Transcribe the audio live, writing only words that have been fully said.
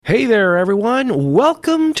Hey there, everyone.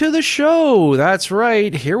 Welcome to the show. That's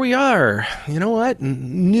right. Here we are. You know what?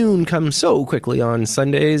 Noon comes so quickly on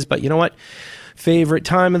Sundays, but you know what? Favorite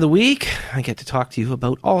time of the week, I get to talk to you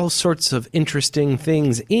about all sorts of interesting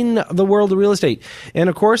things in the world of real estate. And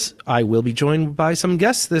of course, I will be joined by some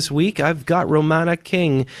guests this week. I've got Romana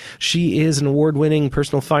King. She is an award-winning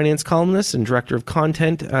personal finance columnist and director of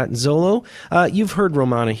content at Zolo. You've heard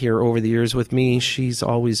Romana here over the years with me. She's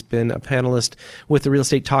always been a panelist with the Real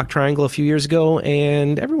Estate Talk Triangle a few years ago,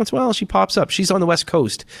 and every once in a while she pops up. She's on the West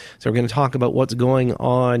Coast, so we're going to talk about what's going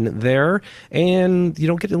on there and,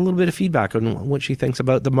 get a little bit of feedback on what she thinks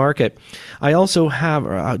about the market. I also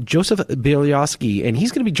have Joseph Bielowski, and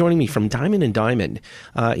he's going to be joining me from Diamond and Diamond.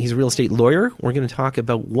 He's a real estate lawyer. We're going to talk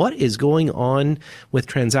about what is going on with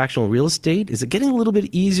transactional real estate. Is it getting a little bit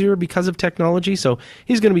easier because of technology? So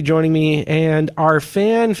he's going to be joining me. And our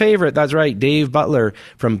fan favorite, that's right, Dave Butler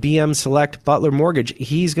from BM Select Butler Mortgage.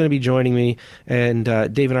 He's going to be joining me. And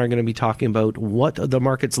Dave and I are going to be talking about what the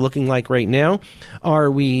market's looking like right now. Are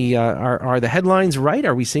the headlines right?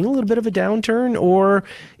 Are we seeing a little bit of a downturn? Or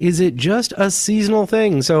is it just a seasonal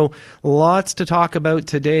thing? So lots to talk about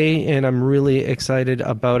today, and I'm really excited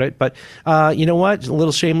about it. But you know what? A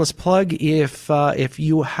little shameless plug. If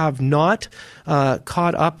you have not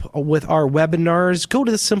caught up with our webinars, go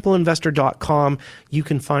to thesimpleinvestor.com. You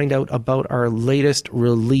can find out about our latest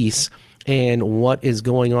release and what is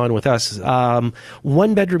going on with us.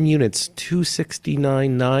 One bedroom units,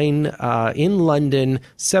 $269,900 in London,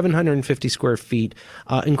 750 square feet.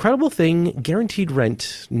 Incredible thing, guaranteed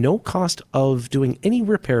rent, no cost of doing any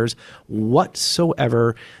repairs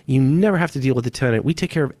whatsoever. You never have to deal with the tenant. We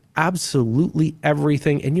take care of absolutely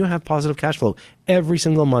everything, and you have positive cash flow every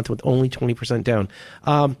single month with only 20% down.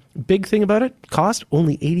 Big thing about it, cost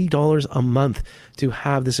only $80 a month to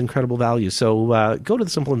have this incredible value. So go to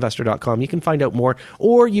thesimpleinvestor.com. You can find out more,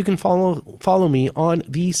 or you can follow me on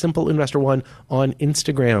the Simple Investor One on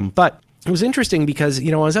Instagram. But it was interesting because,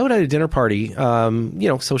 I was out at a dinner party,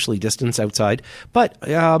 socially distanced outside, but,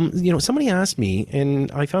 somebody asked me,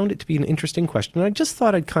 and I found it to be an interesting question. I just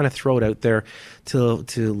thought I'd kind of throw it out there to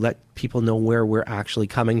let people know where we're actually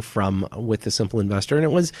coming from with the Simple Investor. And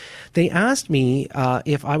it was, they asked me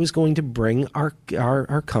if I was going to bring our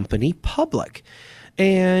company public.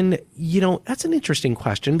 And, that's an interesting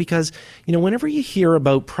question because, whenever you hear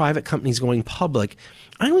about private companies going public,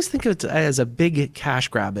 I always think of it as a big cash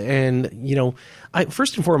grab. And,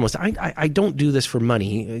 first and foremost, I don't do this for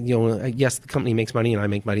money. Yes, the company makes money and I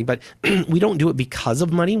make money, but we don't do it because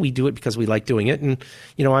of money. We do it because we like doing it. And,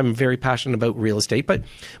 I'm very passionate about real estate. But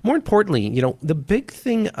more importantly, the big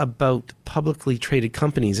thing about publicly traded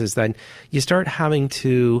companies is that you start having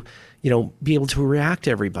to be able to react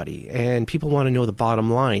to everybody, and people want to know the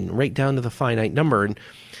bottom line right down to the finite number. And,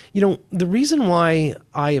 the reason why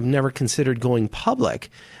I have never considered going public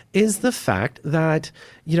is the fact that,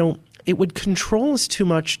 it would control us too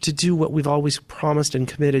much to do what we've always promised and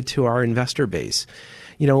committed to our investor base.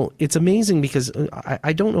 It's amazing because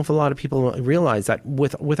I don't know if a lot of people realize that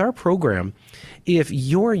with our program, if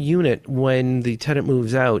your unit, when the tenant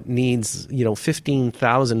moves out, needs,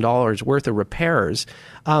 $15,000 worth of repairs,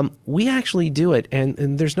 we actually do it,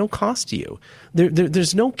 and there's no cost to you.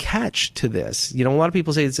 There's no catch to this. A lot of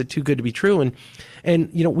people say it's too good to be true,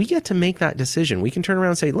 and we get to make that decision. We can turn around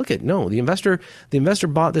and say, look, the investor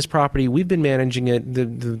bought this property. We've been managing it.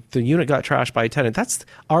 The unit got trashed by a tenant. That's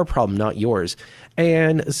our problem, not yours.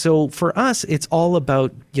 And so for us, it's all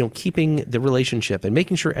about, keeping the relationship and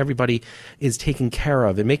making sure everybody is taken care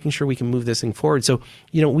of and making sure we can move this thing forward. So,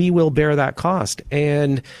 we will bear that cost.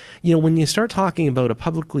 And, when you start talking about a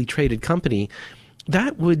publicly traded company,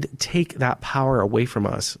 that would take that power away from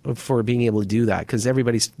us for being able to do that, because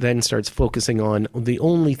everybody then starts focusing on the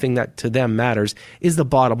only thing that to them matters is the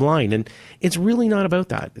bottom line. And it's really not about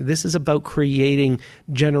that. This is about creating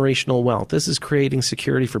generational wealth. This is creating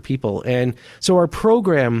security for people. And so our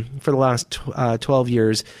program for the last 12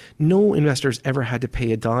 years, no investors ever had to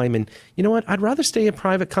pay a dime. And you know what? I'd rather stay a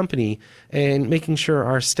private company and making sure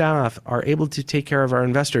our staff are able to take care of our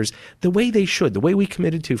investors the way they should, the way we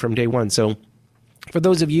committed to from day one. So for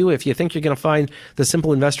those of you, if you think you're going to find the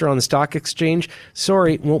Simple Investor on the stock exchange,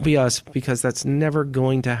 sorry, it won't be us, because that's never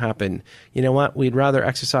going to happen. You know what? We'd rather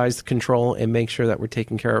exercise the control and make sure that we're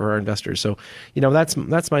taking care of our investors. So,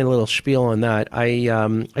 that's my little spiel on that.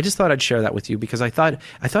 I just thought I'd share that with you because I thought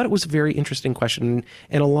it was a very interesting question,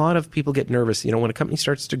 and a lot of people get nervous. When a company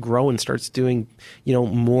starts to grow and starts doing,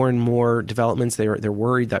 more and more developments, they're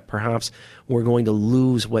worried that perhaps we're going to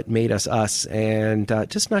lose what made us us, and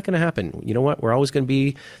just not going to happen. You know what? We're always always going to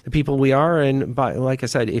be the people we are. And like I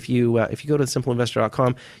said, if you go to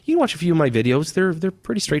simpleinvestor.com, you can watch a few of my videos. They're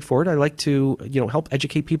pretty straightforward. I like to help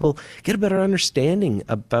educate people, get a better understanding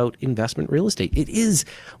about investment real estate. It is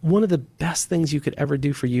one of the best things you could ever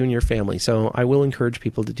do for you and your family. So I will encourage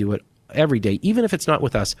people to do it every day. Even if it's not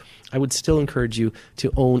with us, I would still encourage you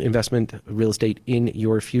to own investment real estate in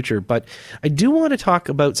your future. But I do want to talk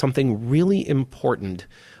about something really important,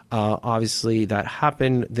 obviously, that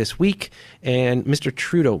happened this week, and Mr.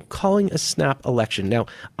 Trudeau calling a snap election. Now,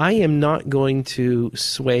 I am not going to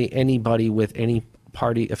sway anybody with any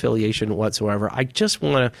party affiliation whatsoever. I just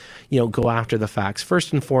want to, go after the facts.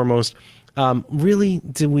 First and foremost, really,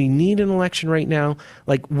 do we need an election right now?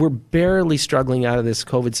 Like, we're barely struggling out of this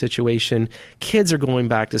COVID situation. Kids are going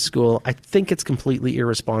back to school. I think it's completely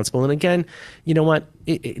irresponsible. And again, you know what?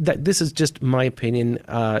 This is just my opinion.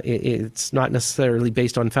 It's not necessarily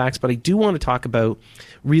based on facts, but I do want to talk about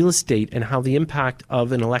real estate and how the impact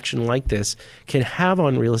of an election like this can have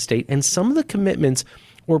on real estate and some of the commitments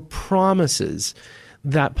or promises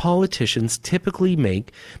that politicians typically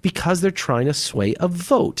make because they're trying to sway a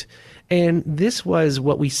vote. And this was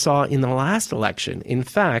what we saw in the last election. In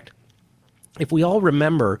fact, if we all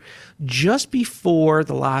remember, just before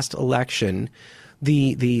the last election,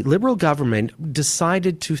 the Liberal government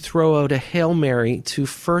decided to throw out a Hail Mary to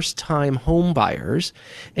first-time home buyers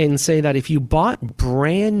and say that if you bought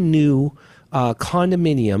brand new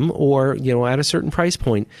condominium or, at a certain price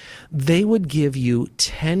point, they would give you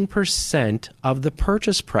 10% of the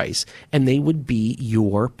purchase price and they would be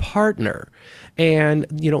your partner. And,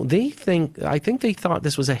 I think they thought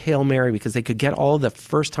this was a Hail Mary because they could get all the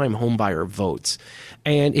first-time home buyer votes.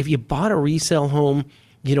 And if you bought a resale home,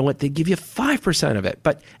 you know what, they give you 5% of it.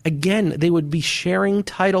 But again, they would be sharing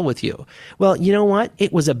title with you. Well, you know what?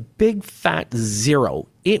 It was a big fat zero.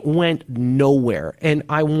 It went nowhere. And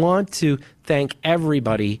I want to thank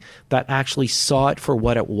everybody that actually saw it for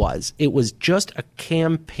what it was. It was just a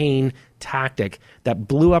campaign tactic that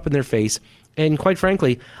blew up in their face. And quite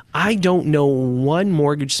frankly, I don't know one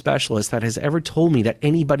mortgage specialist that has ever told me that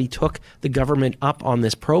anybody took the government up on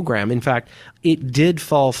this program. In fact, it did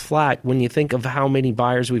fall flat when you think of how many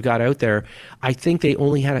buyers we've got out there. I think they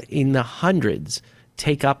only had in the hundreds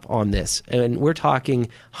take up on this. And we're talking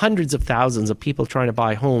hundreds of thousands of people trying to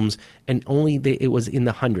buy homes, and it was in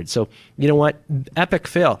the hundreds. So, you know what? Epic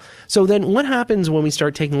fail. So then what happens when we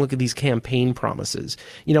start taking a look at these campaign promises?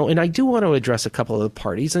 And I do want to address a couple of the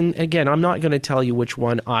parties. And again, I'm not going to tell you which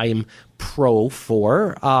one I'm pro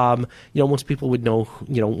for. Most people would know,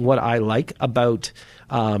 what I like about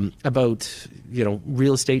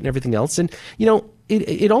real estate and everything else. And,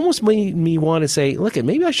 it almost made me want to say, look,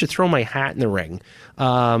 maybe I should throw my hat in the ring,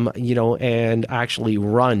 and actually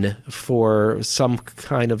run for some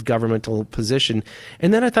kind of governmental position.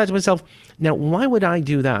 And then I thought to myself, now, why would I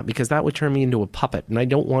do that? Because that would turn me into a puppet, and I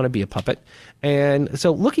don't want to be a puppet. And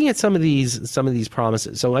so looking at some of these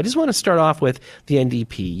promises, so I just want to start off with the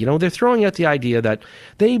NDP. They're throwing out the idea that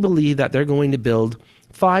they believe that they're going to build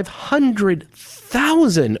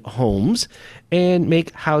 500,000 homes and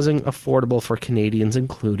make housing affordable for Canadians,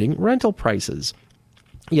 including rental prices.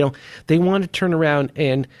 They want to turn around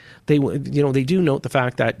and they do note the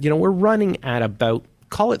fact that, we're running at about,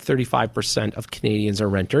 call it 35% of Canadians are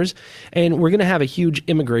renters, and we're going to have a huge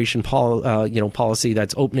immigration policy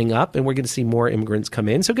that's opening up, and we're going to see more immigrants come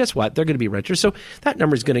in. So guess what? They're going to be renters. So that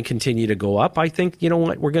number is going to continue to go up. I think,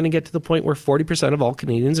 we're going to get to the point where 40% of all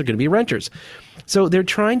Canadians are going to be renters. So they're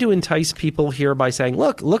trying to entice people here by saying,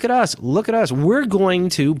 look at us. We're going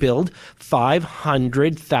to build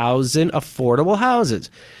 500,000 affordable houses.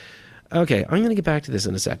 Okay, I'm going to get back to this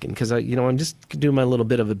in a second because I'm just doing my little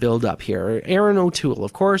bit of a build up here. Aaron O'Toole,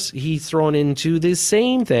 of course, he's thrown into this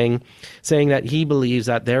same thing, saying that he believes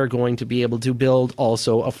that they're going to be able to build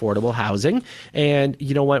also affordable housing. And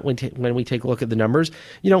you know what? When we take a look at the numbers,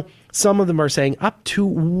 some of them are saying up to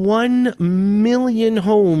 1 million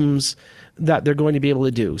homes that they're going to be able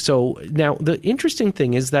to do. So now the interesting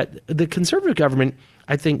thing is that the Conservative government,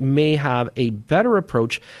 I think, may have a better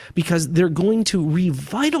approach because they're going to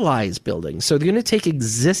revitalize buildings. So they're going to take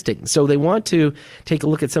existing. So they want to take a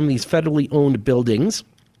look at some of these federally owned buildings.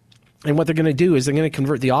 And what they're going to do is they're going to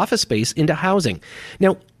convert the office space into housing.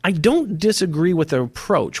 Now, I don't disagree with the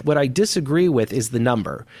approach. What I disagree with is the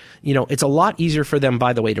number. It's a lot easier for them,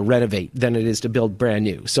 by the way, to renovate than it is to build brand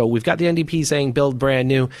new. So we've got the NDP saying build brand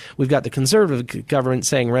new. We've got the Conservative government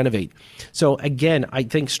saying renovate. So again, I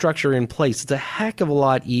think structure in place, it's a heck of a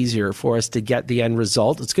lot easier for us to get the end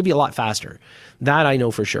result. It's going to be a lot faster. That I know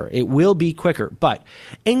for sure. It will be quicker. But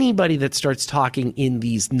anybody that starts talking in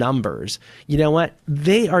these numbers, you know what?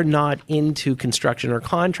 They are not into construction or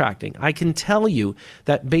contracting. I can tell you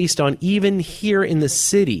that based on even here in the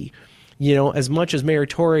city, as much as Mayor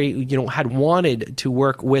Tory, had wanted to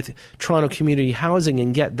work with Toronto Community Housing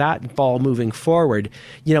and get that ball moving forward,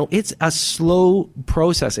 it's a slow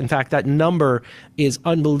process. In fact, that number is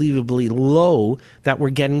unbelievably low that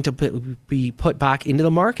we're getting to be put back into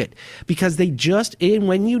the market because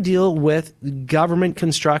when you deal with government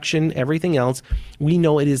construction, everything else, we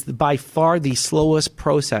know it is by far the slowest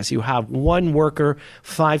process. You have one worker,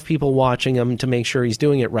 5 people watching him to make sure he's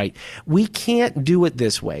doing it right. We can't do it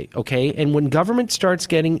this way, okay? And when government starts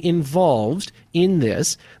getting involved in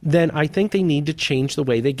this, then I think they need to change the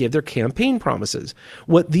way they give their campaign promises.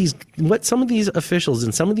 What some of these officials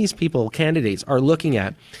and some of these people, candidates, are looking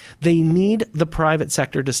at, they need the private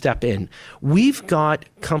sector to step in. We've got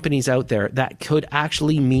companies out there that could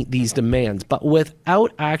actually meet these demands, but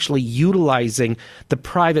without actually utilizing the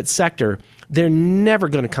private sector, they're never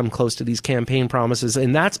going to come close to these campaign promises,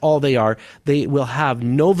 and that's all they are. They will have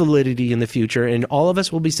no validity in the future, and all of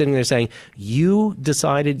us will be sitting there saying, you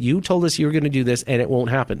told us you were going to do this, and it won't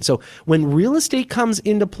happen. So when real estate comes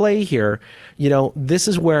into play here, this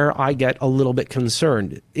is where I get a little bit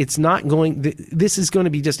concerned. This is going to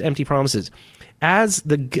be just empty promises. As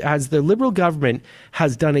the Liberal government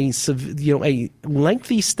has done a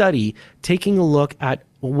lengthy study taking a look at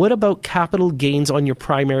what about capital gains on your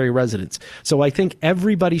primary residence? So I think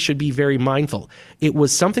everybody should be very mindful. It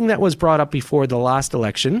was something that was brought up before the last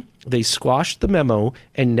election. They squashed the memo,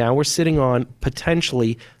 and now we're sitting on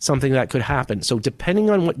potentially something that could happen. So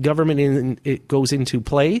depending on what government it goes into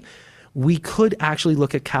play, we could actually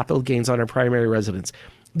look at capital gains on our primary residence.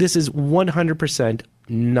 This is 100%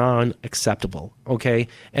 non-acceptable, okay?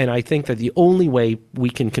 And I think that the only way we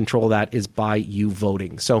can control that is by you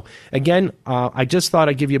voting. So again, I just thought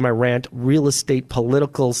I'd give you my rant, real estate,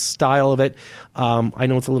 political style of it. I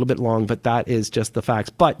know it's a little bit long, but that is just the facts.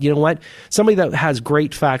 But you know what? Somebody that has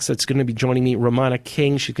great facts that's going to be joining me, Romana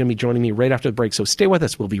King. She's going to be joining me right after the break. So stay with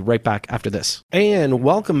us. We'll be right back after this. And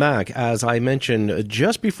welcome back. As I mentioned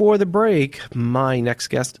just before the break, my next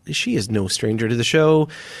guest, she is no stranger to the show.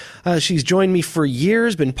 She's joined me for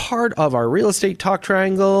years, been part of our real estate talk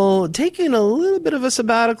triangle, taking a little bit of a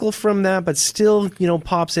sabbatical from that, but still,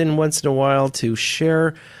 pops in once in a while to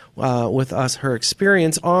share with us her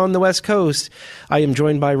experience on the West Coast. I am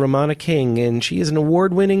joined by Romana King, and she is an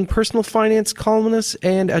award-winning personal finance columnist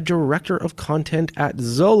and a director of content at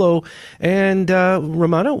Zolo. And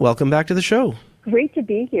Romana, welcome back to the show. Great to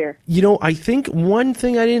be here. I think one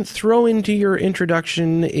thing I didn't throw into your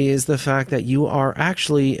introduction is the fact that you are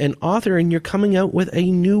actually an author and you're coming out with a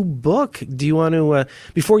new book. Do you want to,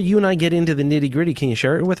 before you and I get into the nitty-gritty, can you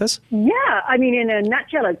share it with us? Yeah. In a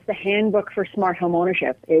nutshell, it's the handbook for smart home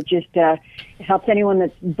ownership. It just it helps anyone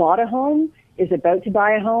that's bought a home, is about to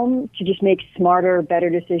buy a home, to just make smarter, better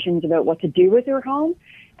decisions about what to do with their home.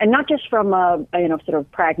 And not just from a sort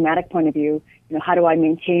of pragmatic point of view, how do I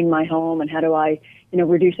maintain my home and how do I,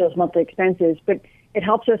 reduce those monthly expenses? But it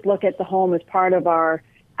helps us look at the home as part of our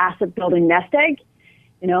asset building nest egg.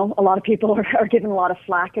 A lot of people are given a lot of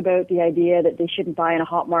flack about the idea that they shouldn't buy in a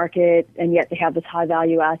hot market, and yet they have this high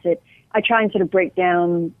value asset. I try and sort of break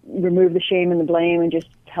down, remove the shame and the blame, and just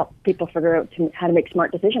help people figure out how to make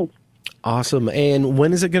smart decisions. Awesome. And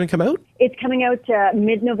when is it going to come out? It's coming out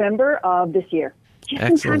mid-November of this year. Just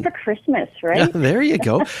Excellent. in time for Christmas, right? Yeah, there you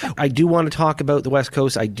go. I do want to talk about the West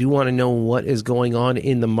Coast. I do want to know what is going on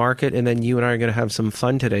in the market, and then you and I are going to have some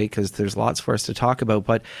fun today because there's lots for us to talk about.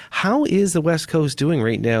 But how is the West Coast doing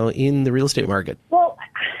right now in the real estate market? Well,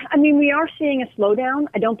 we are seeing a slowdown.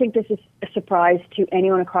 I don't think this is a surprise to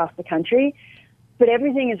anyone across the country, but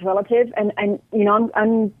everything is relative. And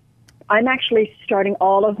I'm actually starting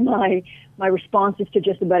all of my responses to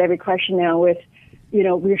just about every question now with,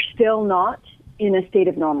 we're still not in a state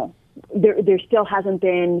of normal. There still hasn't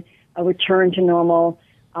been a return to normal.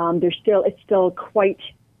 It's still quite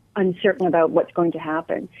uncertain about what's going to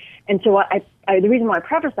happen. And so the reason why I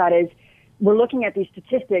preface that is we're looking at these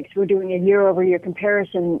statistics. We're doing a year-over-year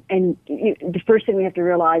comparison, and the first thing we have to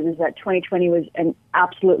realize is that 2020 was an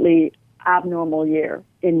absolutely abnormal year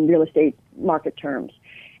in real estate market terms.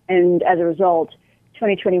 And as a result,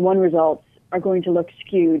 2021 results are going to look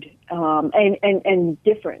skewed and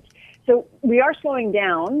different. So we are slowing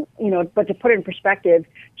down, but to put it in perspective,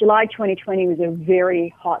 July 2020 was a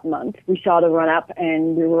very hot month. We saw the run up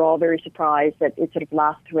and we were all very surprised that it sort of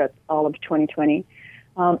lasted throughout all of 2020.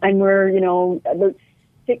 And we're, about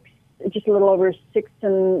just a little over 6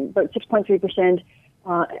 and about 6.3%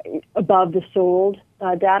 above the sold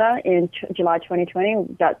data in July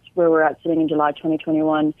 2020. That's where we're at sitting in July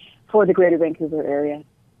 2021 for the Greater Vancouver area.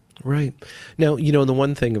 Right. Now, the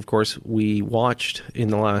one thing, of course, we watched in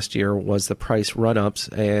the last year was the price run-ups.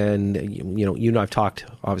 And, you and I have talked,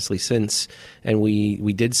 obviously, since. And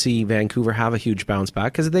we did see Vancouver have a huge bounce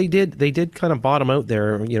back because they did kind of bottom out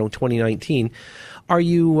there, 2019. Are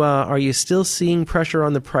you still seeing pressure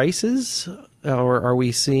on the prices? Or are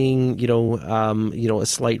we seeing, a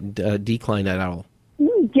slight decline at all?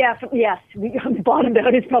 Yeah, yes. We bottomed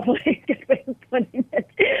out is probably a good way of putting it.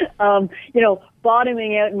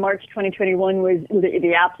 Bottoming out in March 2021 was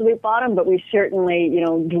the absolute bottom, but we certainly,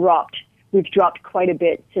 dropped. We've dropped quite a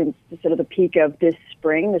bit since sort of the peak of the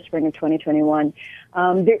spring of 2021.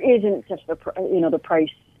 There isn't such the price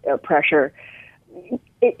pressure.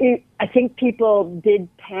 I think people did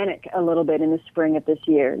panic a little bit in the spring of this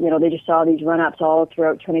year. They just saw these run-ups all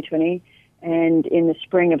throughout 2020. And in the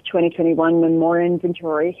spring of 2021, when more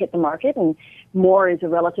inventory hit the market, and more is a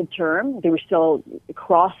relative term, they were still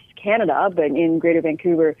across Canada, but in Greater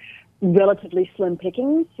Vancouver, relatively slim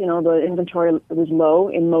pickings. The inventory was low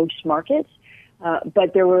in most markets,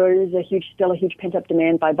 but there was still a huge pent-up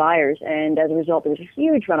demand by buyers. And as a result, there was a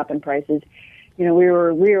huge run-up in prices. We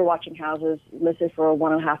were watching houses listed for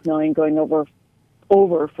 $1.5 million going over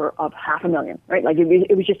for $500,000, right? Like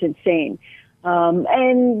it was just insane.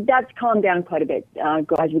 And that's calmed down quite a bit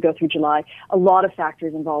as we go through July. A lot of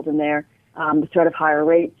factors involved in there, the threat of higher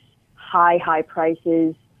rates, high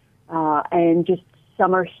prices, and just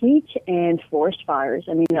summer heat and forest fires.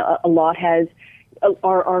 I mean, a lot has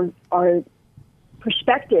our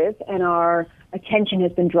perspective and our attention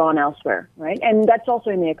has been drawn elsewhere, right? And that's also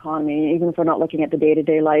in the economy. Even if we're not looking at the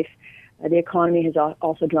day-to-day life, the economy has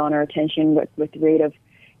also drawn our attention with the rate of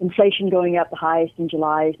inflation going up the highest in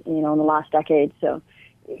July, in the last decade. So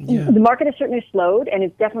the market has certainly slowed, and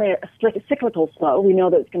it's definitely a cyclical slow. We know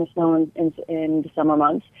that it's going to slow in the summer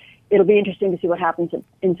months. It'll be interesting to see what happens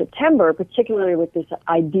in September, particularly with this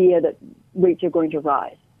idea that rates are going to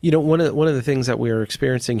rise. One of the things that we are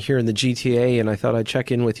experiencing here in the GTA, and I thought I'd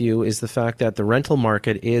check in with you, is the fact that the rental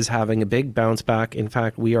market is having a big bounce back. In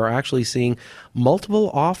fact, we are actually seeing multiple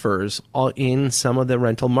offers in some of the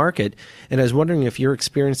rental market. And I was wondering if you're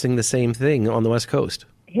experiencing the same thing on the West Coast.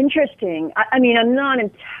 Interesting. I mean, I'm not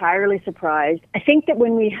entirely surprised. I think that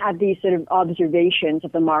when we have these sort of observations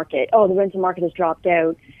of the market, the rental market has dropped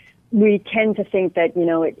out, we tend to think that,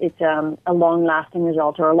 it's a long-lasting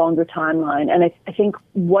result or a longer timeline. And I think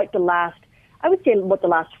what the last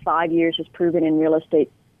 5 years has proven in real estate,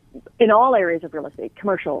 in all areas of real estate,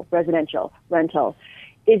 commercial, residential, rental,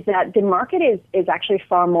 is that the market is actually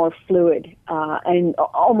far more fluid and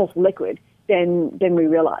almost liquid than we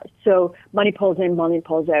realized. So money pulls in, money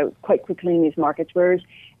pulls out quite quickly in these markets, whereas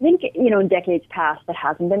I think, in decades past, that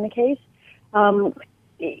hasn't been the case.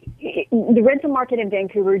 The rental market in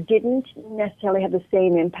Vancouver didn't necessarily have the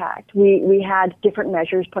same impact. We had different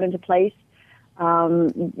measures put into place.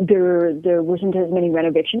 There wasn't as many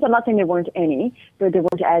renovations. I'm not saying there weren't any, but there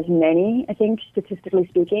weren't as many, I think, statistically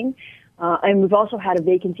speaking. And we've also had a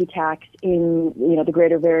vacancy tax in, the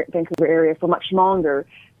Greater Vancouver area for much longer.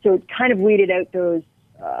 So it kind of weeded out those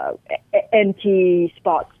empty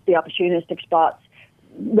spots, the opportunistic spots,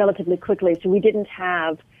 relatively quickly. So we didn't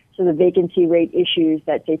have the vacancy rate issues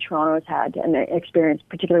that, say, Toronto has had and experienced,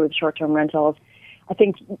 particularly with short-term rentals. I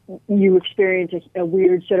think you experienced a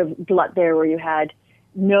weird sort of glut there where you had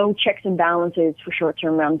no checks and balances for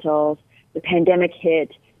short-term rentals. The pandemic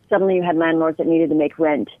hit. Suddenly you had landlords that needed to make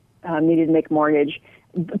rent, needed to make mortgage,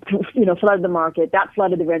 flooded the market. That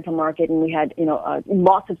flooded the rental market, and we had,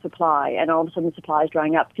 lots of supply, and all of a sudden the supply is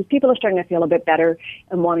drying up because people are starting to feel a bit better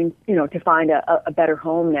and wanting, to find a better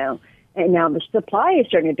home now. And now the supply is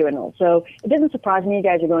starting to dwindle. So it doesn't surprise me you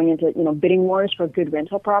guys are going into, bidding wars for good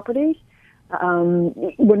rental properties.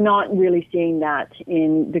 We're not really seeing that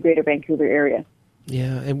in the Greater Vancouver area.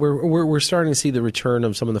 Yeah, and we're starting to see the return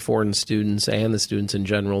of some of the foreign students and the students in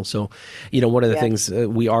general. So, one of the things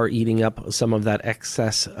we are eating up some of that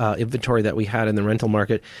excess inventory that we had in the rental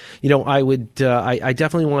market. I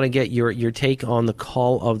definitely want to get your take on the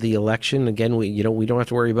call of the election. Again, we don't have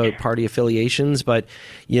to worry about party affiliations, but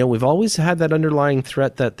we've always had that underlying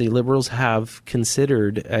threat that the Liberals have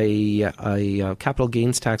considered a capital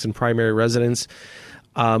gains tax in primary residence.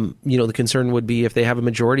 The concern would be if they have a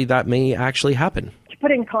majority, that may actually happen. To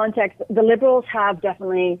put in context, the Liberals have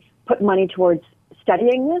definitely put money towards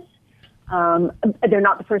studying this. They're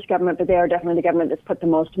not the first government, but they are definitely the government that's put the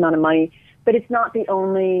most amount of money. But it's not the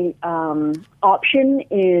only option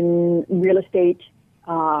in real estate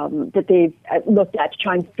that they've looked at to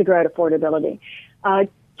try and figure out affordability.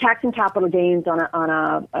 Tax and capital gains on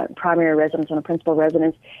a primary residence, on a principal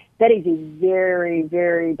residence, that is a very,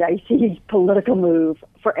 very dicey political move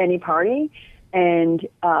for any party. And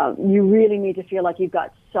you really need to feel like you've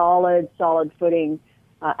got solid footing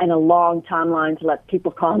and a long timeline to let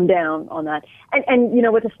people calm down on that. And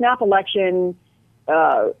with the snap election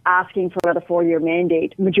asking for another 4-year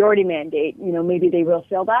mandate, majority mandate, maybe they will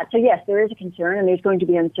fill that. So yes, there is a concern and there's going to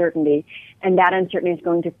be uncertainty, and that uncertainty is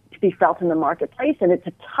going to be felt in the marketplace. And it's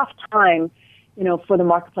a tough time, for the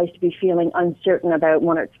marketplace to be feeling uncertain about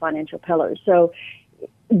one of its financial pillars. So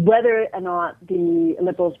whether or not the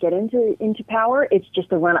Liberals get into power, it's just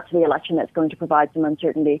the run-up to the election that's going to provide some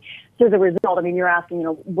uncertainty. So as a result, you're asking,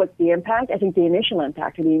 what's the impact? I think the initial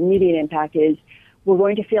impact or the immediate impact is we're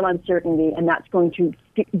going to feel uncertainty, and that's going to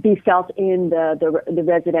be felt in the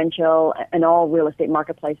residential and all real estate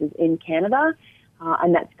marketplaces in Canada,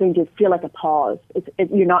 and that's going to feel like a pause.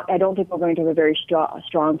 I don't think we're going to have a very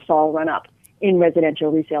strong fall run-up in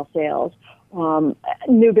residential resale sales.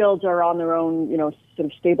 New builds are on their own, sort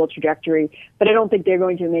of stable trajectory, but I don't think they're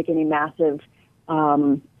going to make any massive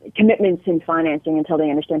commitments in financing until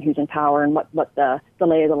they understand who's in power and what the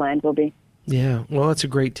lay of the land will be. Yeah, well, that's a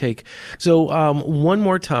great take. So one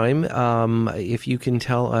more time, if you can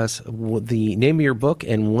tell us the name of your book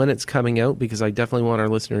and when it's coming out, because I definitely want our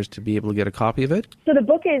listeners to be able to get a copy of it. So the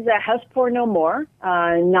book is House Poor No More,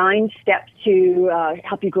 9 steps to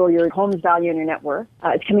help you grow your home's value and your net worth.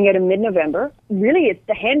 It's coming out in mid-November. Really, it's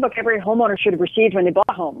the handbook every homeowner should have received when they bought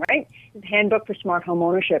a home, right? It's a handbook for smart home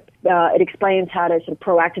ownership. It explains how to sort of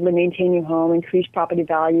proactively maintain your home, increase property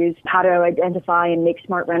values, how to identify and make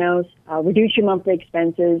smart renos, reduce your monthly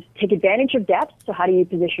expenses, take advantage of debt. So how do you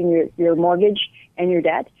position your mortgage and your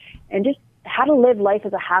debt, and just how to live life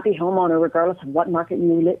as a happy homeowner regardless of what market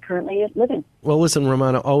you currently live in. Well, listen,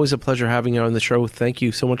 Romana, always a pleasure having you on the show. Thank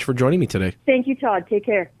you so much for joining me today. Thank you, Todd. Take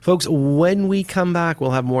care. Folks, when we come back,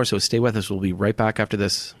 we'll have more, so stay with us. We'll be right back after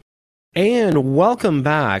this. And welcome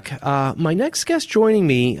back. My next guest joining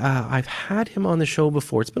me, I've had him on the show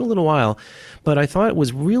before. It's been a little while, but I thought it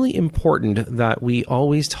was really important that we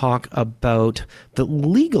always talk about the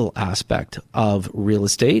legal aspect of real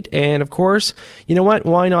estate. And of course, you know what?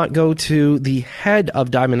 Why not go to the head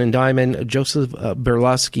of Diamond & Diamond, Joseph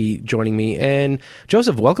Berlowski, joining me. And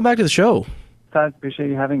Joseph, welcome back to the show. Todd, appreciate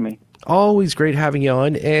you having me. Always great having you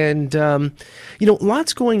on. And,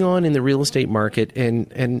 lots going on in the real estate market.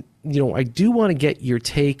 And I do want to get your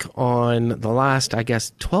take on the last,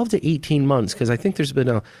 12 to 18 months, because I think there's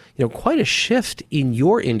been quite a shift in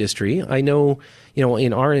your industry. I know,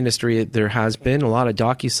 in our industry, there has been a lot of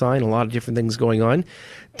DocuSign, a lot of different things going on.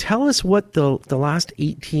 Tell us what the last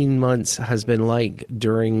 18 months has been like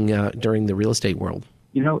during the real estate world.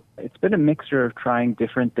 It's been a mixture of trying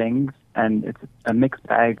different things, and it's a mixed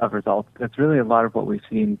bag of results. That's really a lot of what we've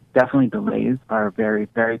seen. Definitely delays are very,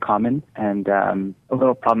 very common and a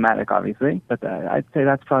little problematic, obviously. But I'd say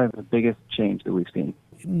that's probably the biggest change that we've seen.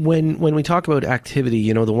 When we talk about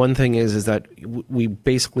activity, the one thing is that we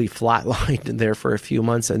basically flatlined there for a few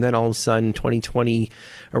months, and then all of a sudden, 2020,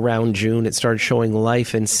 around June, it started showing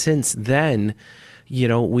life. And since then,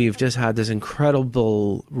 we've just had this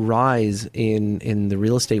incredible rise in the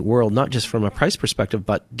real estate world, not just from a price perspective,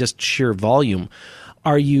 but just sheer volume.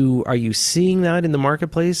 Are you seeing that in the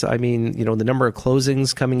marketplace? I mean, the number of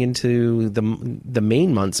closings coming into the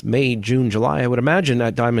main months, May, June, July. I would imagine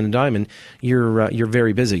at Diamond & Diamond, you're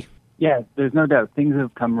very busy. Yeah, there's no doubt. Things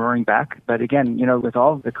have come roaring back. But again, with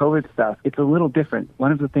all the COVID stuff, it's a little different.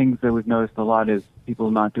 One of the things that we've noticed a lot is people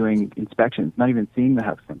not doing inspections, not even seeing the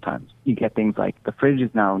house sometimes. You get things like the fridge is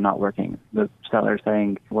now not working. The seller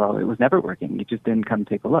saying, well, it was never working. You just didn't come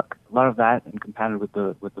take a look. A lot of that, and compounded with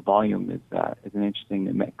the volume, is an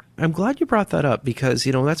interesting mix. I'm glad you brought that up, because,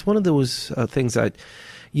 that's one of those things that,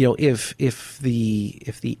 if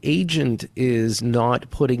the agent is not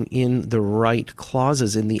putting in the right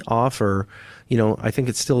clauses in the offer, I think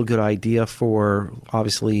it's still a good idea for,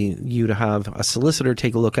 obviously, you to have a solicitor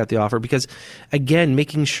take a look at the offer, because, again,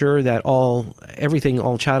 making sure that all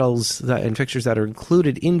chattels and fixtures that are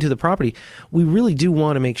included into the property, we really do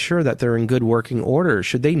want to make sure that they're in good working order.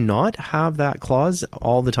 Should they not have that clause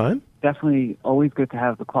all the time? Definitely always good to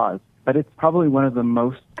have the clause. But it's probably one of the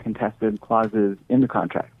most contested clauses in the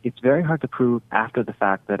contract. It's very hard to prove after the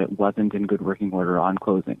fact that it wasn't in good working order on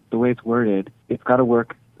closing. The way it's worded, it's got to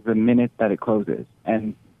work the minute that it closes.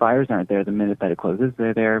 And buyers aren't there the minute that it closes.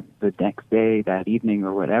 They're there the next day, that evening,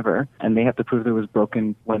 or whatever, and they have to prove it was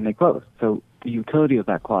broken when they close. So the utility of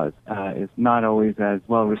that clause is not always as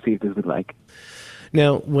well received as we'd like.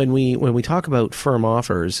 Now, when we talk about firm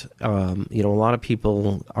offers, a lot of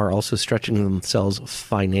people are also stretching themselves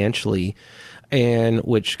financially, and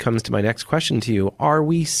which comes to my next question to you. Are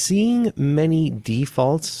we seeing many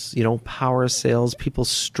defaults, power sales, people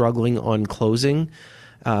struggling on closing?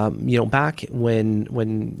 Back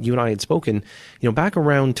when you and I had spoken, back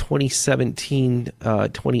around 2017,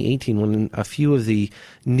 2018, when a few of the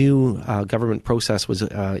new government process was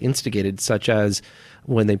instigated, such as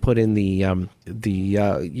when they put in you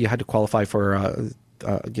had to qualify for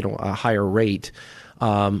a higher rate.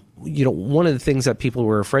 One of the things that people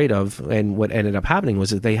were afraid of, and what ended up happening,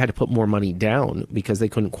 was that they had to put more money down because they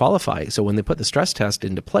couldn't qualify. So when they put the stress test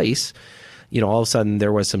into place, all of a sudden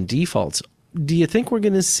there was some defaults. Do you think we're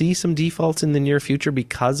going to see some defaults in the near future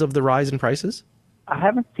because of the rise in prices? I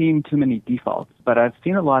haven't seen too many defaults, but I've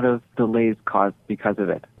seen a lot of delays caused because of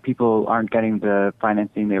it. People aren't getting the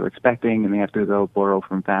financing they were expecting, and they have to go borrow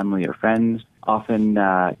from family or friends. Often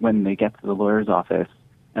when they get to the lawyer's office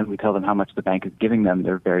and we tell them how much the bank is giving them,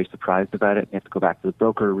 they're very surprised about it. They have to go back to the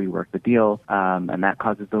broker, rework the deal, and that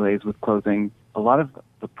causes delays with closing. A lot of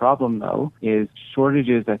the problem, though, is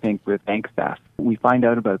shortages, I think, with bank staff. We find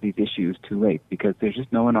out about these issues too late because there's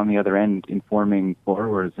just no one on the other end informing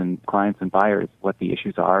borrowers and clients and buyers what the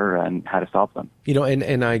issues are and how to solve them.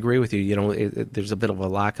 And I agree with you. There's a bit of a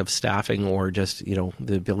lack of staffing or just,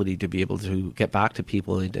 the ability to be able to get back to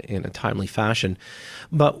people in a timely fashion.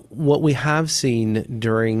 But what we have seen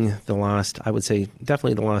during the last, I would say,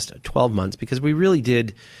 definitely the last 12 months, because we really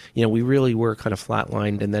did, we really were kind of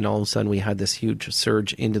flatlined, and then all of a sudden we had this huge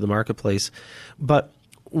surge into the marketplace. But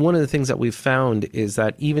one of the things that we've found is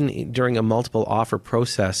that even during a multiple offer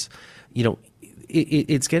process,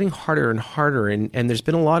 it's getting harder and harder, and there's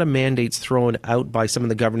been a lot of mandates thrown out by some of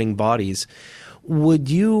the governing bodies. Would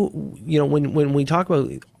you, when we talk about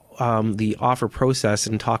the offer process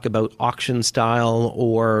and talk about auction style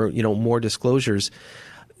or, more disclosures,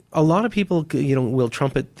 a lot of people, will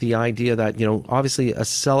trumpet the idea that, obviously a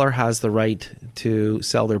seller has the right to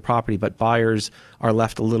sell their property, but buyers are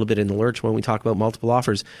left a little bit in the lurch when we talk about multiple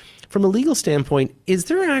offers. From a legal standpoint, is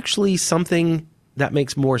there actually something that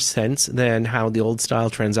makes more sense than how the old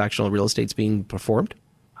style transactional real estate's being performed?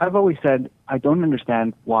 I've always said I don't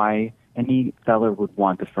understand why any seller would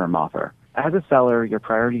want a firm offer. As a seller, your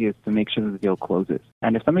priority is to make sure that the deal closes.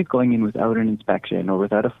 And if somebody's going in without an inspection or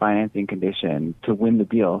without a financing condition to win the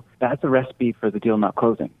deal, that's a recipe for the deal not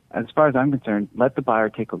closing. As far as I'm concerned, let the buyer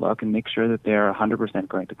take a look and make sure that they're 100%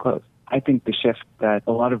 going to close. I think the shift that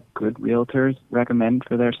a lot of good realtors recommend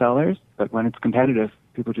for their sellers, but when it's competitive,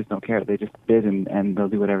 people just don't care. They just bid and they'll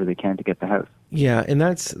do whatever they can to get the house. Yeah, and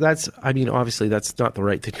that's obviously that's not the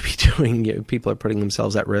right thing to be doing. People are putting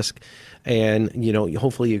themselves at risk. And,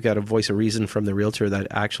 hopefully you've got a voice of reason from the realtor that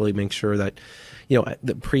actually makes sure that,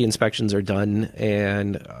 the pre-inspections are done,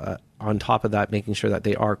 and on top of that, making sure that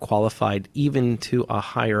they are qualified even to a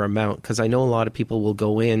higher amount. Because I know a lot of people will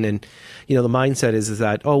go in and, the mindset is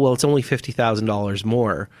that, oh, well, it's only $50,000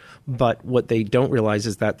 more. But what they don't realize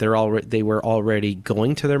is that they were already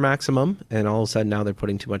going to their maximum, and all of a sudden now they're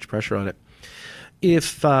putting too much pressure on it.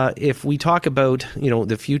 If we talk about,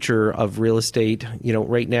 the future of real estate,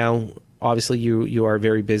 right now, obviously you are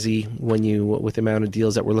very busy with the amount of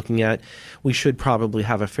deals that we're looking at. We should probably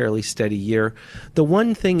have a fairly steady year. The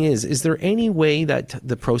one thing is there any way that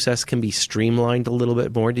the process can be streamlined a little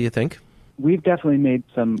bit more, do you think? We've definitely made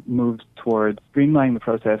some moves towards streamlining the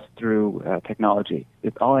process through technology.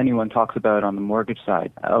 It's all anyone talks about on the mortgage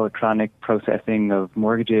side, electronic processing of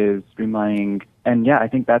mortgages, streamlining. And yeah, I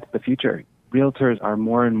think that's the future. Realtors are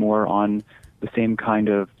more and more on the same kind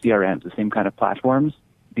of CRMs, the same kind of platforms.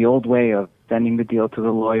 The old way of sending the deal to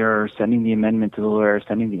the lawyer, sending the amendment to the lawyer,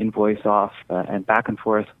 sending the invoice off, and back and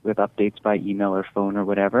forth with updates by email or phone or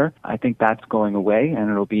whatever, I think that's going away, and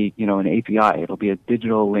it'll be, an API. It'll be a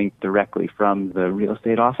digital link directly from the real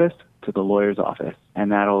estate office to the lawyer's office,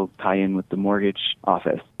 and that'll tie in with the mortgage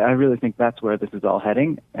office. I really think that's where this is all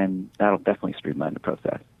heading, and that'll definitely streamline the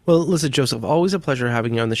process. Well, listen, Joseph, always a pleasure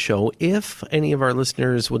having you on the show. If any of our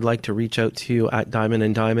listeners would like to reach out to you at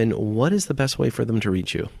Diamond & Diamond, what is the best way for them to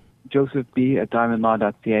reach you?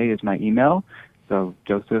 josephb@diamondlaw.ca is my email. So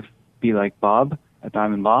Joseph, B like Bob, at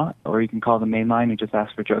Diamond Law, or you can call the main line and just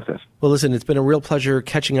ask for Joseph. Well, listen, it's been a real pleasure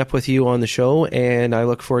catching up with you on the show, and I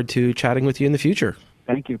look forward to chatting with you in the future.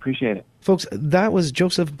 Thank you. Appreciate it. Folks, that was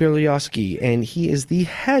Joseph Bielowski, and he is the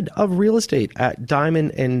head of real estate at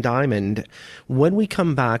Diamond and Diamond. When we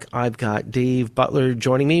come back, I've got Dave Butler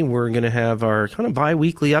joining me. We're going to have our kind of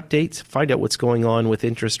bi-weekly updates, find out what's going on with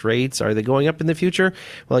interest rates. Are they going up in the future?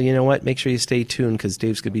 Well, you know what? Make sure you stay tuned because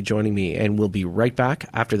Dave's going to be joining me, and we'll be right back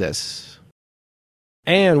after this.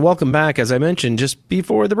 And welcome back. As I mentioned just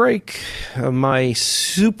before the break, my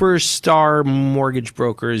superstar mortgage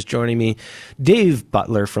broker is joining me, Dave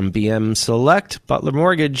Butler from BM Select Butler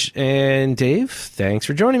Mortgage. And Dave, thanks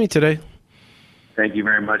for joining me today. Thank you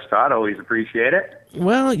very much, Todd. Always appreciate it.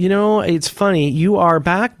 Well, it's funny. You are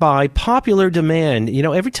back by popular demand.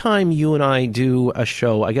 Every time you and I do a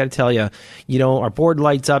show, I got to tell you, our board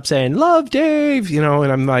lights up saying, "Love Dave," and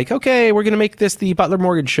I'm like, okay, we're going to make this the Butler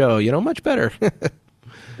Mortgage Show, much better.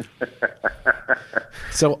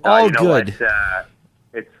 So all good.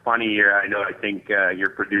 It's funny here. I think your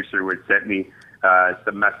producer would send me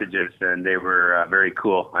some messages, and they were very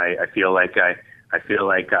cool. I feel like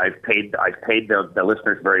I've paid the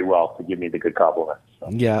listeners very well to give me the good compliments. So.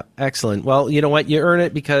 Yeah, excellent. Well, you know what? You earn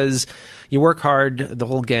it because you work hard. The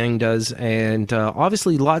whole gang does, and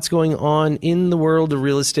obviously, lots going on in the world of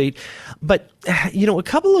real estate. But a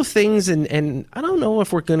couple of things, and I don't know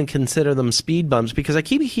if we're going to consider them speed bumps because I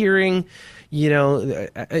keep hearing.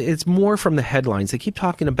 It's more from the headlines. They keep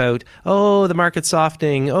talking about, the market's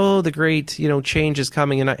softening. The great, change is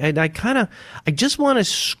coming. And I just want to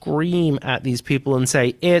scream at these people and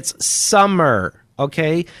say, it's summer.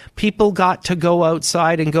 Okay. People got to go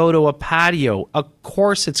outside and go to a patio. Of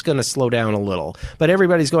course it's going to slow down a little, but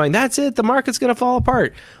everybody's going, that's it. The market's going to fall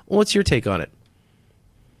apart. What's your take on it?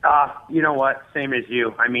 You know what? Same as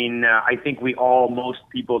you. I mean, I think most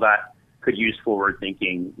people that could use forward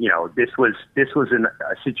thinking. This was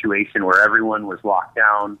a situation where everyone was locked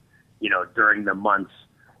down, during the months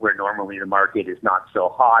where normally the market is not so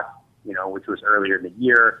hot, which was earlier in the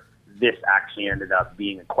year. This actually ended up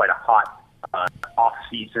being quite a hot off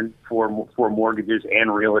season for mortgages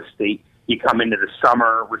and real estate. You come into the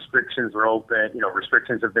summer, restrictions are open,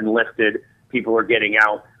 restrictions have been lifted, people are getting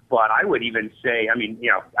out. But I would even say,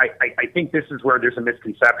 I think this is where there's a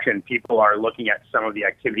misconception. People are looking at some of the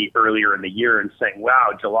activity earlier in the year and saying, wow,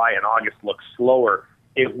 July and August look slower.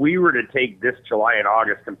 If we were to take this July and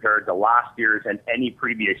August compared to last year's and any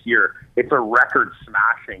previous year, it's a record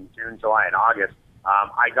smashing June, July, and August.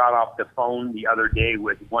 I got off the phone the other day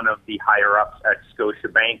with one of the higher-ups at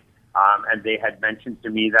Scotiabank, and they had mentioned to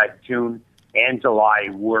me that June and July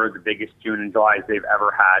were the biggest June and Julys they've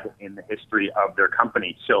ever had in the history of their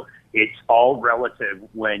company. So it's all relative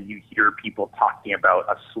when you hear people talking about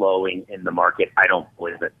a slowing in the market. I don't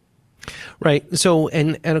believe it. Right. So,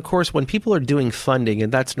 and of course, when people are doing funding,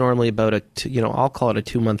 and that's normally about I'll call it a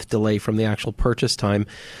 2-month delay from the actual purchase time.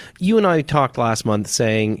 You and I talked last month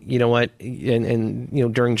saying,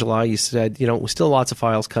 during July, you said, still lots of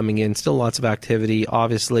files coming in, still lots of activity.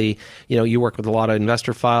 Obviously, you work with a lot of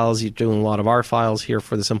investor files. You're doing a lot of our files here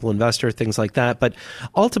for the Simple Investor, things like that. But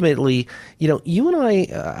ultimately, you and I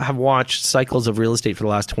have watched cycles of real estate for the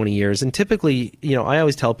last 20 years. And typically, I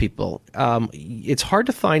always tell people, it's hard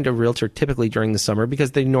to find a realtor typically during the summer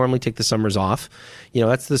because they normally take the summers off.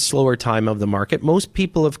 That's the slower time of the market. Most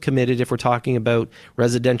people have committed, if we're talking about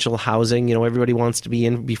residential housing, everybody wants to be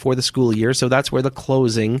in before the school year. So that's where the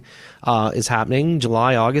closing is happening.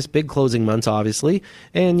 July, August, big closing months, obviously.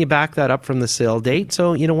 And you back that up from the sale date.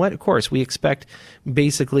 So you know what? Of course, we expect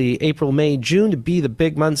basically April, May, June to be the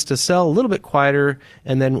big months to sell, a little bit quieter,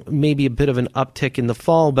 and then maybe a bit of an uptick in the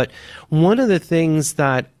fall. But one of the things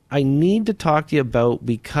that I need to talk to you about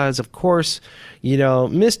because, of course,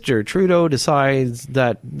 Mr. Trudeau decides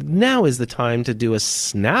that now is the time to do a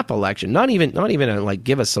snap election. Not even like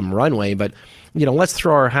give us some runway, but let's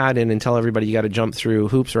throw our hat in and tell everybody you got to jump through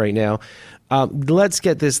hoops right now. Let's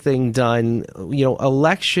get this thing done.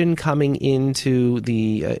 Election coming into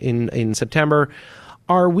the in September.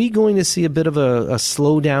 Are we going to see a bit of a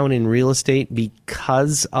slowdown in real estate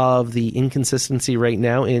because of the inconsistency right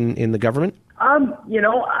now in the government?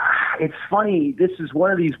 It's funny. This is one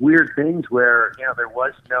of these weird things where, there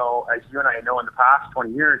was no, as you and I know in the past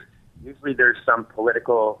 20 years, usually there's some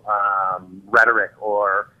political rhetoric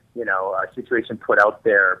or, a situation put out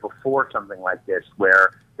there before something like this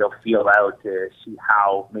where they'll feel out to see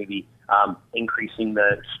how maybe increasing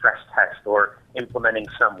the stress test or implementing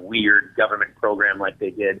some weird government program like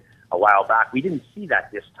they did a while back. We didn't see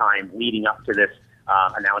that this time leading up to this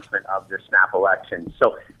announcement of the snap election.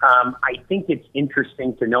 So I think it's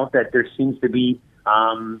interesting to note that there seems to be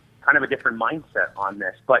kind of a different mindset on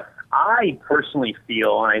this. But I personally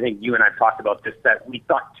feel, and I think you and I have talked about this, that we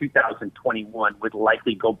thought 2021 would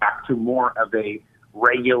likely go back to more of a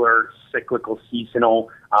regular cyclical seasonality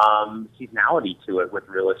to it with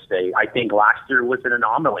real estate. I think last year was an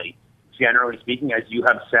anomaly. Generally speaking, as you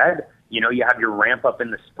have said, you have your ramp up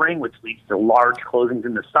in the spring, which leads to large closings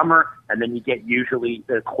in the summer, and then you get usually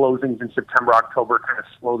the closings in September, October kind of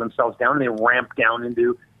slow themselves down, and they ramp down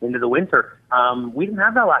into the winter. We didn't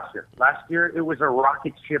have that last year. Last year, it was a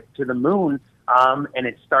rocket ship to the moon, and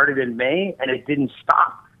it started in May, and it didn't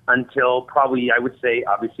stop until probably, I would say,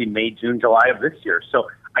 obviously May, June, July of this year. So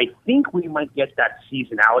I think we might get that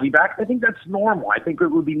seasonality back. I think that's normal. I think it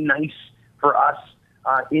would be nice for us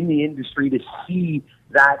in the industry to see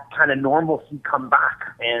that kind of normalcy come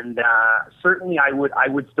back. And certainly I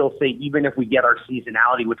would still say, even if we get our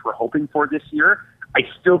seasonality, which we're hoping for this year, I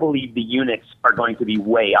still believe the units are going to be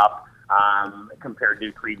way up compared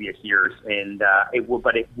to previous years. And it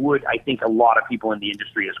would, I think, a lot of people in the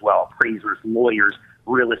industry as well, appraisers, lawyers,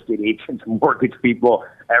 real estate agents, mortgage people,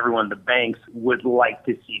 everyone, the banks would like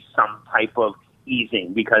to see some type of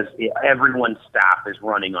easing, because everyone's staff is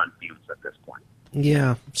running on fumes at this point.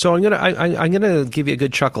 Yeah. So I'm gonna give you a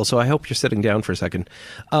good chuckle. So I hope you're sitting down for a second.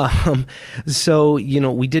 So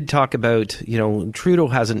we did talk about Trudeau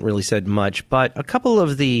hasn't really said much, but a couple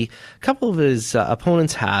of his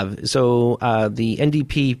opponents have. So the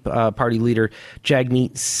NDP party leader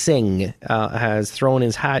Jagmeet Singh has thrown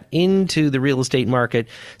his hat into the real estate market,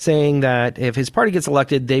 saying that if his party gets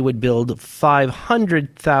elected, they would build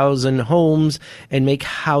 500,000 homes and make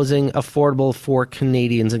housing affordable for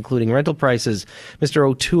Canadians, including rental prices. Mr.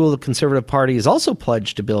 O'Toole, the Conservative Party, is also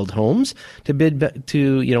pledged to build homes to bid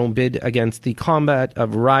against the combat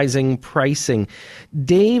of rising pricing.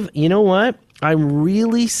 Dave, you know what? I'm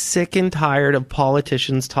really sick and tired of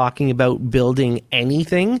politicians talking about building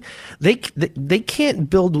anything. They can't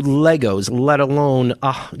build Legos, let alone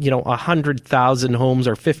 100,000 homes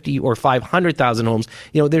or 50 or 500,000 homes.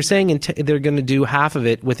 They're saying they're going to do half of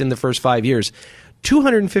it within the first 5 years.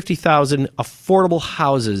 250,000 affordable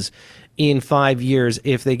houses in 5 years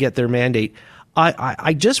if they get their mandate.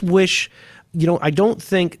 I just wish, I don't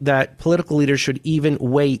think that political leaders should even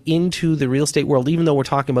weigh into the real estate world, even though we're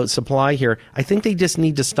talking about supply here. I think they just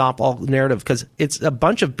need to stop all narrative, because it's a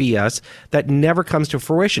bunch of BS that never comes to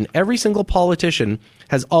fruition. Every single politician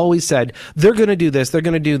has always said they're going to do this, they're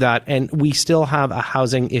going to do that, and we still have a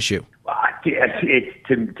housing issue. Well,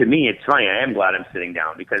 to me, it's funny. I am glad I'm sitting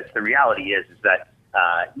down, because the reality is that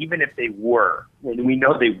even if they were, and we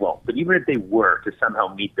know they won't, but even if they were to somehow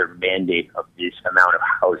meet their mandate of this amount of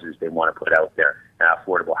houses they want to put out there,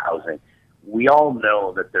 affordable housing, we all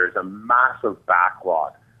know that there's a massive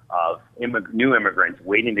backlog of new immigrants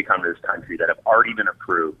waiting to come to this country that have already been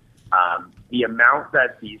approved. The amount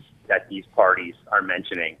that these parties are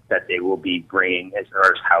mentioning that they will be bringing as far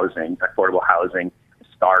as housing, affordable housing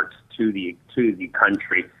starts to the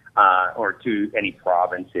country, or to any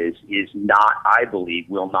provinces, is not, I believe,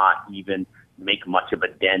 will not even make much of a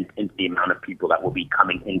dent into the amount of people that will be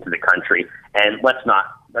coming into the country. And let's not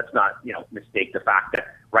mistake the fact that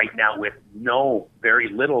right now, with very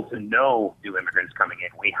little to no new immigrants coming in,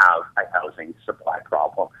 we have a housing supply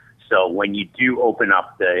problem. So when you do open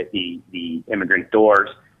up the immigrant doors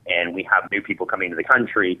and we have new people coming into the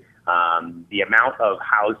country, the amount of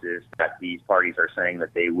houses that these parties are saying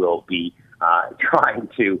that they will be trying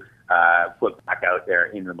to put back out there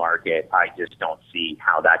in the market, I just don't see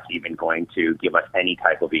how that's even going to give us any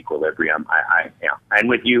type of equilibrium. And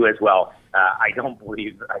with you as well, I don't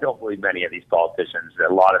believe many of these politicians.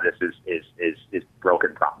 A lot of this is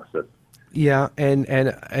broken promises. Yeah, and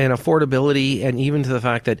affordability, and even to the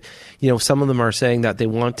fact that some of them are saying that they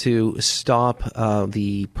want to stop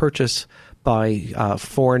the purchase by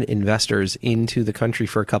foreign investors into the country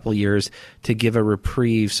for a couple of years to give a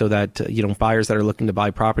reprieve, so that buyers that are looking to buy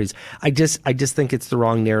properties. I just think it's the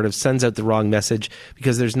wrong narrative, sends out the wrong message,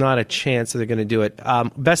 because there's not a chance that they're going to do it.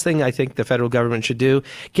 Best thing I think the federal government should do: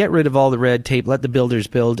 get rid of all the red tape, let the builders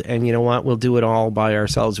build, and you know what? We'll do it all by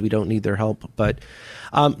ourselves. We don't need their help. But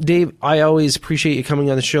Dave, I always appreciate you coming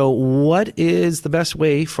on the show. What is the best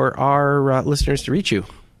way for our listeners to reach you?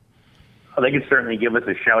 Well, they can certainly give us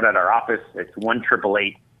a shout at our office. It's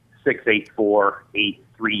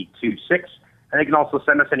 1-888-684-8326. And they can also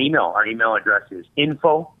send us an email. Our email address is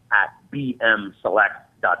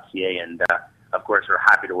info@bmselect.ca. And, of course, we're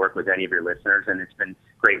happy to work with any of your listeners. And it's been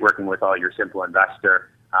great working with all your Simple Investor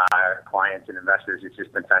clients and investors. It's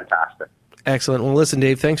just been fantastic. Excellent. Well, listen,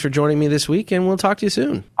 Dave, thanks for joining me this week, and we'll talk to you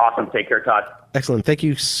soon. Awesome. Take care, Todd. Excellent. Thank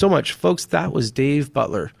you so much, folks. That was Dave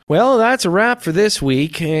Butler. Well, that's a wrap for this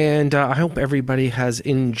week, and I hope everybody has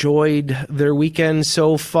enjoyed their weekend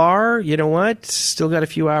so far. You know what? Still got a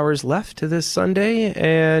few hours left to this Sunday,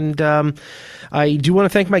 and I do want to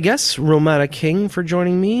thank my guests, Romana King, for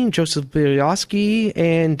joining me, Joseph Bielowski,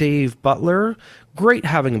 and Dave Butler. Great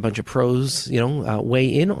having a bunch of pros, weigh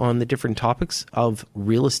in on the different topics of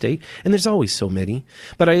real estate. And there's always so many.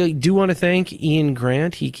 But I do want to thank Ian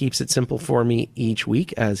Grant. He keeps it simple for me each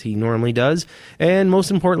week, as he normally does. And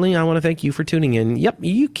most importantly, I want to thank you for tuning in. Yep,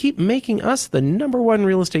 you keep making us the #1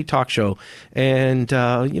 real estate talk show. And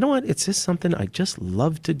you know what? It's just something I just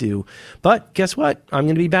love to do. But guess what? I'm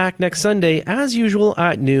going to be back next Sunday, as usual,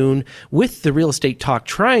 at noon with the Real Estate Talk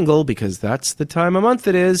Triangle, because that's the time of month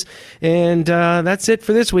it is. And that's it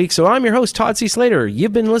for this week. So I'm your host, Todd C. Slater.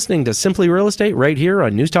 You've been listening to Simply Real Estate right here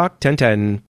on News Talk 1010.